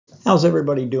How's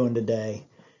everybody doing today?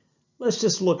 Let's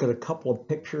just look at a couple of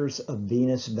pictures of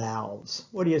venous valves.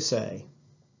 What do you say?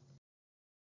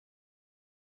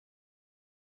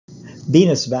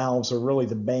 Venous valves are really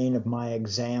the bane of my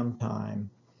exam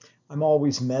time. I'm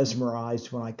always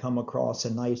mesmerized when I come across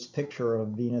a nice picture of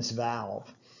a venous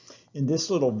valve. In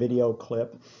this little video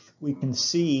clip, we can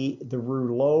see the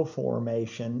rouleau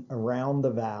formation around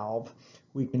the valve.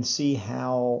 We can see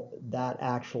how that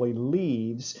actually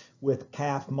leaves with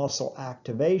calf muscle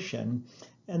activation,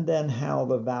 and then how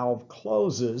the valve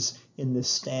closes in this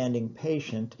standing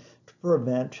patient to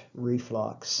prevent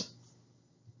reflux.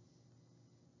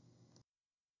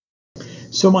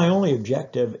 So my only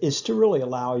objective is to really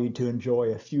allow you to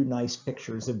enjoy a few nice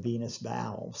pictures of venous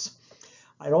valves.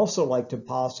 I'd also like to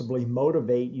possibly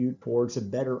motivate you towards a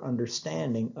better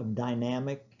understanding of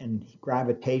dynamic and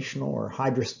gravitational or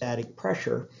hydrostatic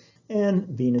pressure and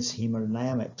venous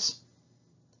hemodynamics.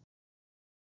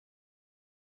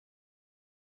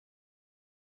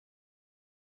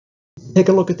 Take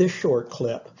a look at this short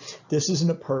clip. This is in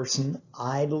a person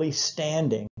idly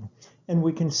standing, and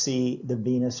we can see the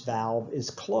venous valve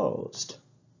is closed.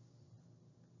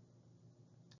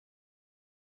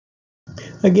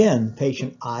 Again,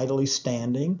 patient idly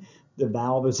standing, the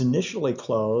valve is initially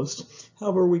closed.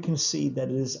 However, we can see that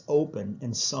it is open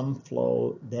and some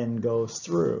flow then goes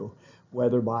through,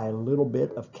 whether by a little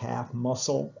bit of calf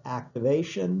muscle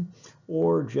activation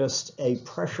or just a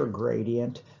pressure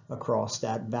gradient across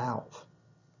that valve.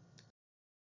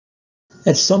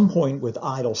 At some point with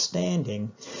idle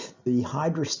standing, the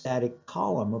hydrostatic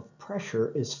column of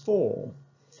pressure is full,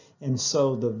 and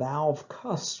so the valve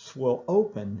cusps will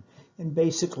open and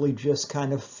basically just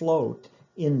kind of float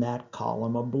in that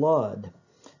column of blood.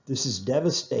 This is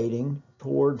devastating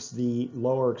towards the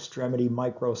lower extremity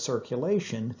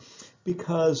microcirculation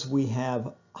because we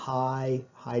have high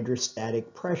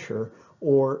hydrostatic pressure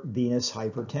or venous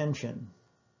hypertension.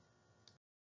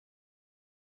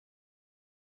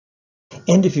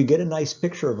 And if you get a nice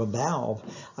picture of a valve,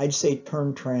 I'd say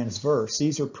turn transverse.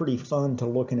 These are pretty fun to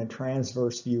look in a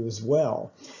transverse view as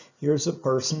well. Here's a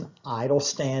person idle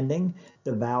standing.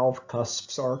 The valve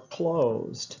cusps are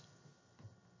closed.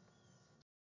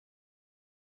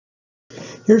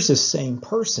 Here's the same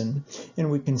person, and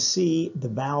we can see the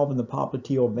valve in the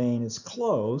popliteal vein is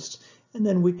closed, and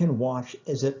then we can watch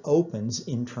as it opens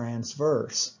in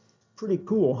transverse. Pretty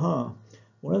cool, huh?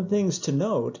 One of the things to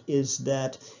note is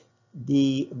that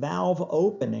the valve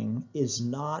opening is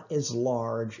not as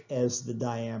large as the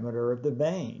diameter of the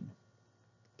vein.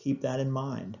 Keep that in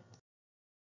mind.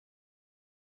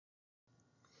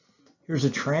 Here's a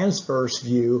transverse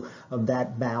view of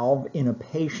that valve in a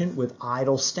patient with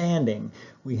idle standing.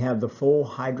 We have the full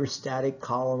hydrostatic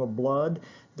column of blood.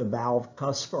 The valve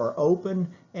cusps are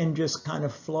open and just kind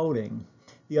of floating.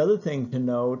 The other thing to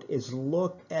note is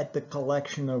look at the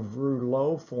collection of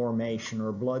rouleau formation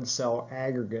or blood cell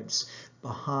aggregates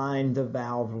behind the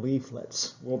valve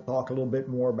leaflets. We'll talk a little bit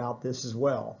more about this as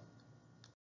well.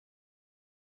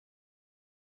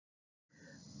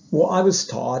 Well, I was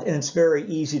taught, and it's very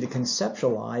easy to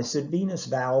conceptualize, that venous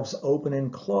valves open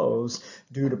and close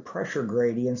due to pressure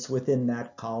gradients within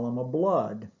that column of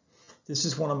blood. This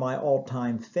is one of my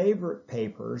all-time favorite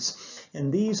papers,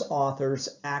 and these authors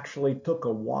actually took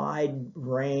a wide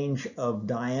range of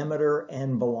diameter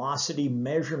and velocity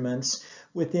measurements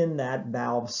within that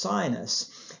valve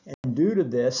sinus. And due to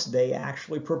this, they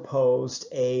actually proposed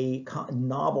a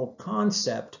novel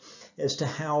concept as to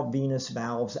how venous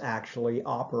valves actually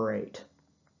operate.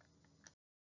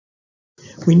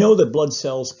 We know that blood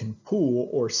cells can pool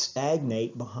or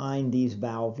stagnate behind these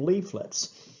valve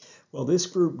leaflets. Well, this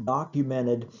group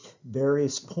documented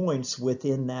various points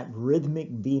within that rhythmic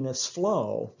venous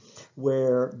flow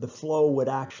where the flow would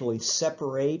actually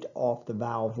separate off the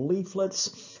valve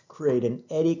leaflets, create an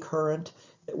eddy current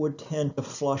that would tend to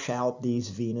flush out these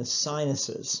venous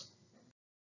sinuses.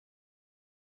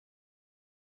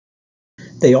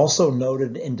 They also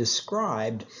noted and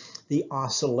described the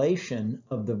oscillation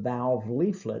of the valve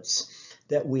leaflets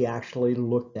that we actually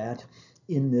looked at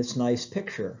in this nice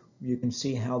picture. You can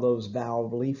see how those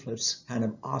valve leaflets kind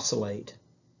of oscillate.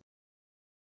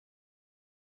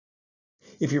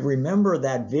 If you remember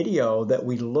that video that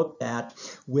we looked at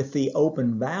with the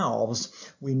open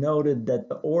valves, we noted that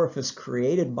the orifice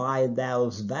created by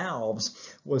those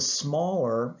valves was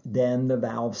smaller than the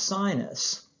valve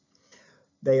sinus.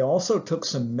 They also took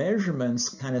some measurements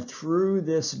kind of through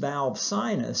this valve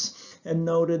sinus and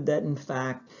noted that in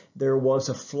fact there was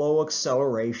a flow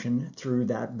acceleration through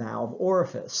that valve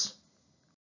orifice.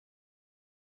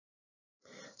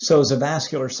 So as a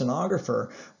vascular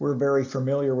sonographer, we're very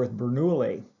familiar with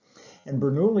Bernoulli. And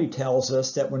Bernoulli tells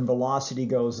us that when velocity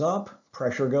goes up,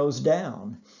 pressure goes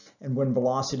down. And when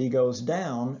velocity goes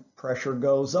down, pressure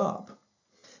goes up.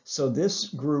 So this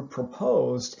group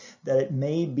proposed that it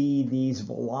may be these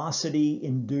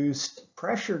velocity-induced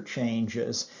pressure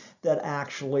changes that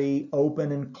actually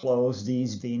open and close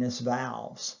these venous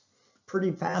valves.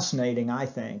 Pretty fascinating, I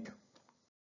think.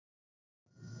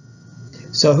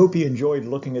 So I hope you enjoyed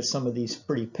looking at some of these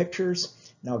pretty pictures.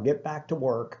 Now get back to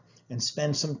work and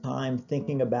spend some time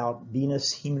thinking about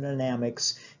venous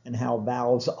hemodynamics and how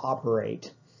valves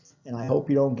operate. And I hope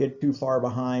you don't get too far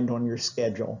behind on your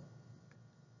schedule.